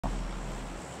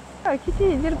كي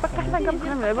تيدير باقي حنا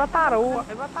كنبقى نلعبها طارو.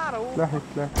 سلاحي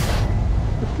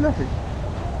سلاحي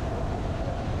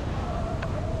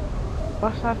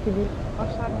واش عارف كيدير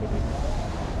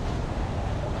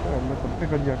ما تبقي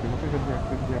غاديك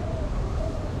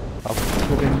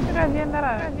غادي انا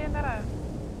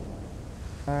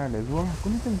راه لا زوين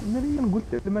كنت ناريا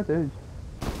قلت ما تعج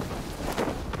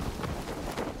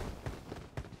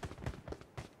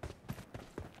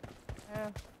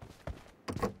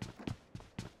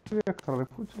يكرر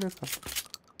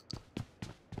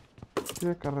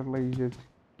يكرر الله يجازي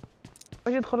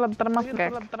واش يدخل الضرمه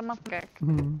فكاك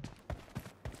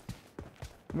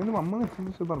من ما عمرني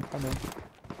فهمت شي ضرب بحال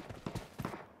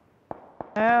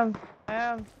هذا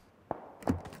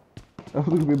هذاك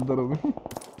بيضرب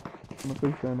ما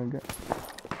قلت انا كاع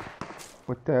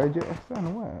والتاجر احسن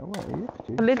واعي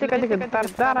اختي خليتك هذيك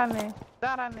الدار راني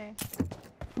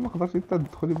ما قدرتش حتى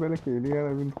تدخلي بالك عليا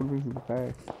راه ندخل في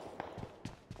الزبقاك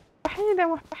وحيده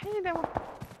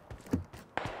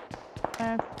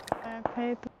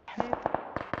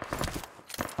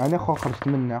انا خو خرجت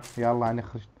منها يلا انا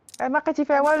خرجت ما لقيتي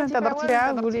فيها والو انت درت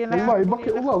فيها قولي انا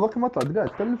والله باقي ما طلعت كاع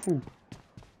حتى الفوق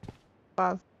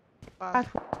باز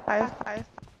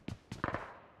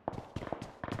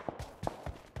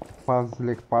باز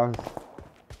ليك باز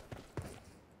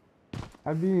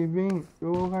حبيبي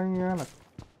يغيرك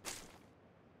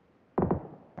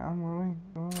يا عمري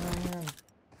يغيرك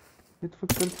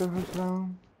تفكر تهجر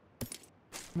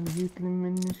من جيت لي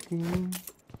من نشكي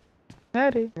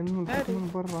ناري انه الحق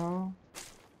من برا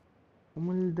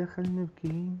ومن الداخل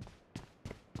نبكي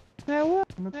ايوا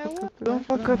دون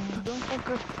فكر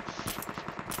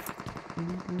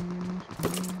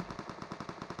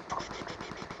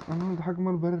انا نضحك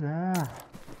من برا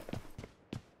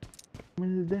من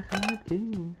الداخل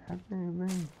نبكي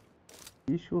حبيبي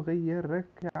ايش غيرك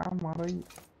يا عمري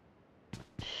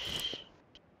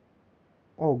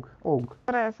اوغ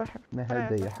يا صاحبي ما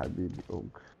هذا يا حبيبي اوغ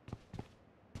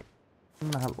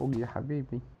انها الاوغ يا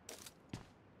حبيبي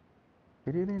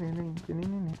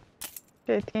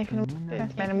كاين في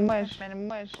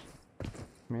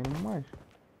ما نمواش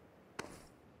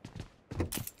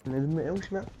لازم ما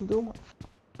يعاوش مع دوما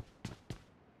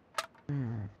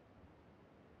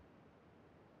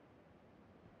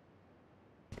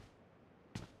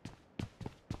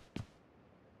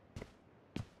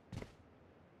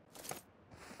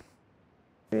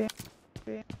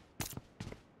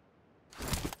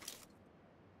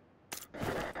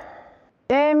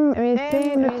ام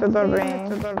 246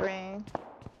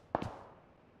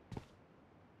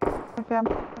 فهم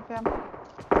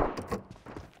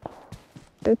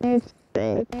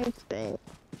 92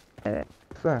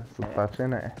 سهل 16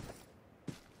 انا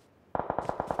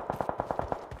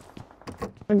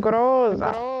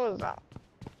الجروزة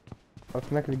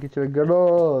اصلك لقيت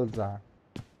الجروزة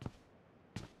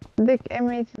ديك ام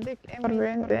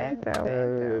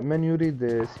 246 من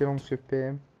يريد سيلونسيو بي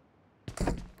ام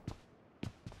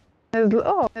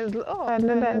نزلوه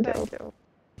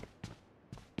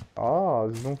لا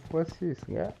زون فوا 6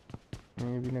 كاع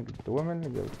مي بينا قلت هو من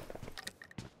اللي قال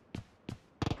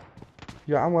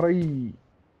يا عمري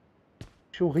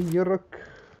شو غيرك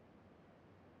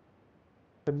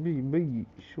حبيبي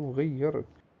شو غيرك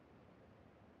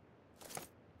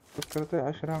فكرتي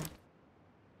 10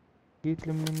 جيت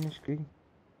لمن نشكي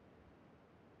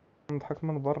نضحك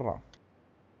من برا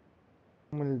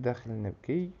ومن الداخل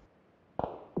نبكي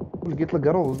ولقيت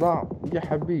القروزة يا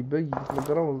حبيبي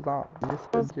القروزة اللي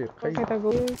صديقي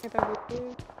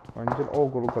وعندي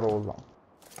الاوغر القروزة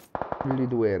اللي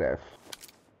دويراف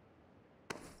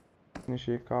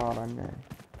نشي كار انا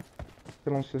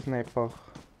سيلونسيو سنايبر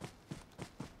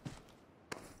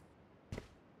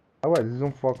اواد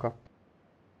الزوم فوقا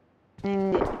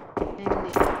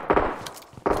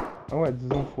اواد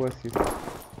الزوم فواسيس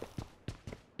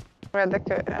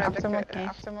هذاك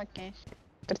ما كاينش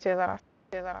درتي ضرات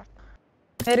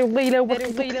ناري والله الا هو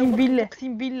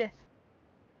اقسم بالله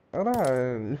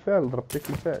راه الفعل ضربتك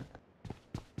الفعل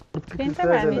كاين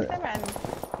تبعني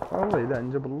والله لا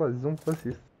نجيب الله الزوم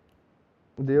فواسيس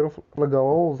وديرو في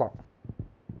القروزة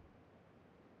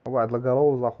واحد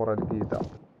القروزة اخرى لقيتها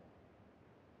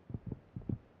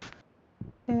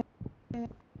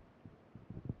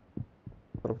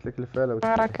ضربت لك الفعل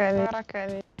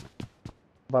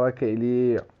بارك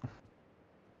عليك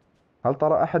هل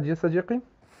ترى احد يا صديقي؟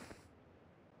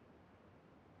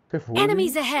 كيف هو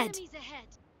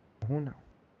هنا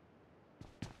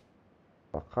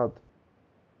فقد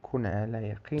كن على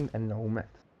يقين انه مات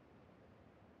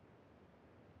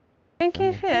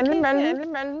كاين فين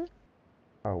علم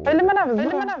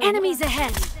انا Enemies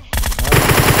ahead.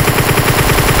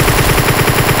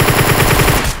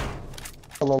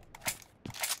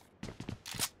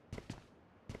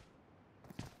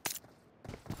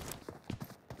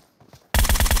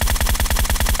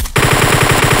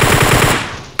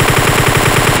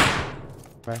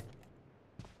 معاك.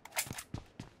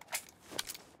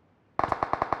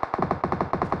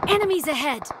 Enemies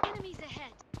ahead. Enemies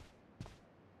ahead.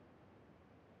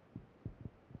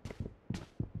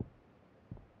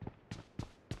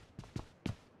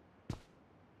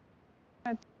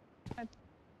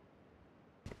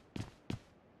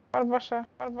 البشر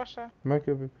معاك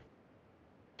يا بيبي.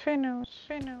 فينو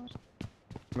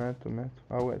ماتوا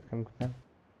ها واحد كان قدام.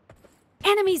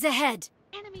 Enemies ahead.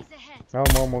 Enemies ahead. ها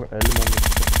ماما علمهم.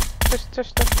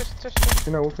 تش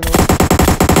فين هو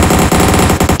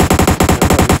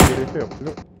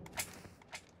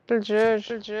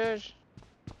الجوج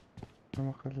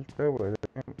ما خليت والو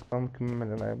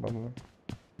نكمل العيب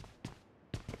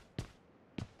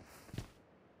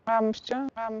مشتو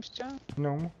شنو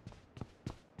هما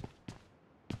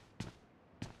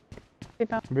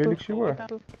بالك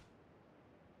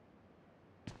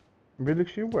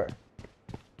شي واحد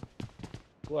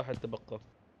واحد تبقى.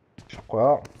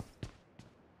 شقا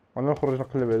انا نخرج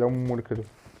نقلب على امو الكذب.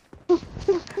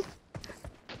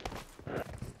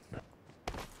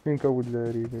 فين كود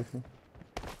العريبه فين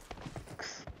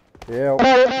ياو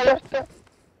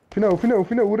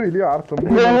فينا وريه لي عرفت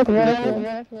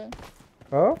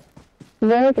ها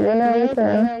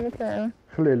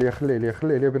خلي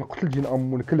لي بين قتل جين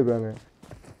امو الكلب انا.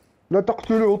 لا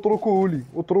تقتلوا اتركوه لي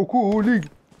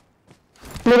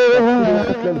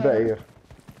قتل البعير.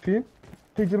 فين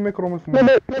تيجي الميكرو من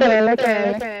فمي.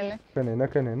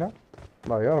 كان هنا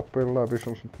لا يا ربي الله باش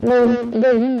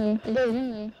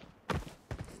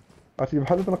عرفتي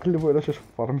بحال تنقلبوا على شي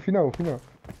شفار. فين هو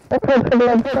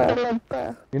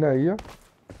هنا هي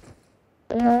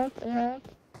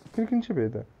فين كنتي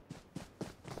بعدا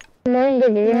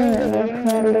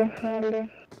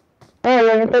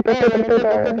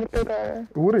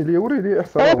وري لي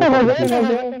احسن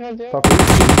صافي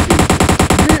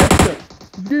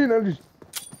زين عليك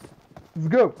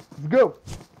زقاو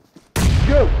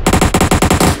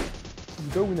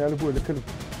وين على بوه الكلب.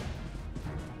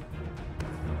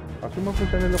 عرفتي ما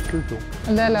كنت انا اللي قتلته.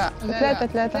 لا ثلاثة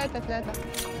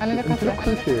انا اللي انت اللي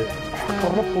قتلتيه.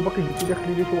 قربت وباقي قلت لي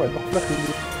خلي لي شي واحد خلي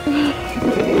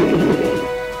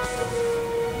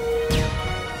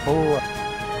هو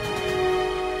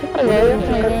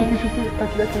شوفي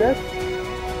قتلات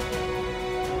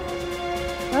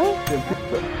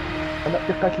انا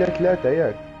قتلات ثلاثة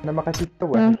ياك. انا ما قتلت حتى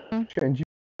واحد. كان عندي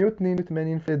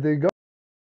 182 في دقيقة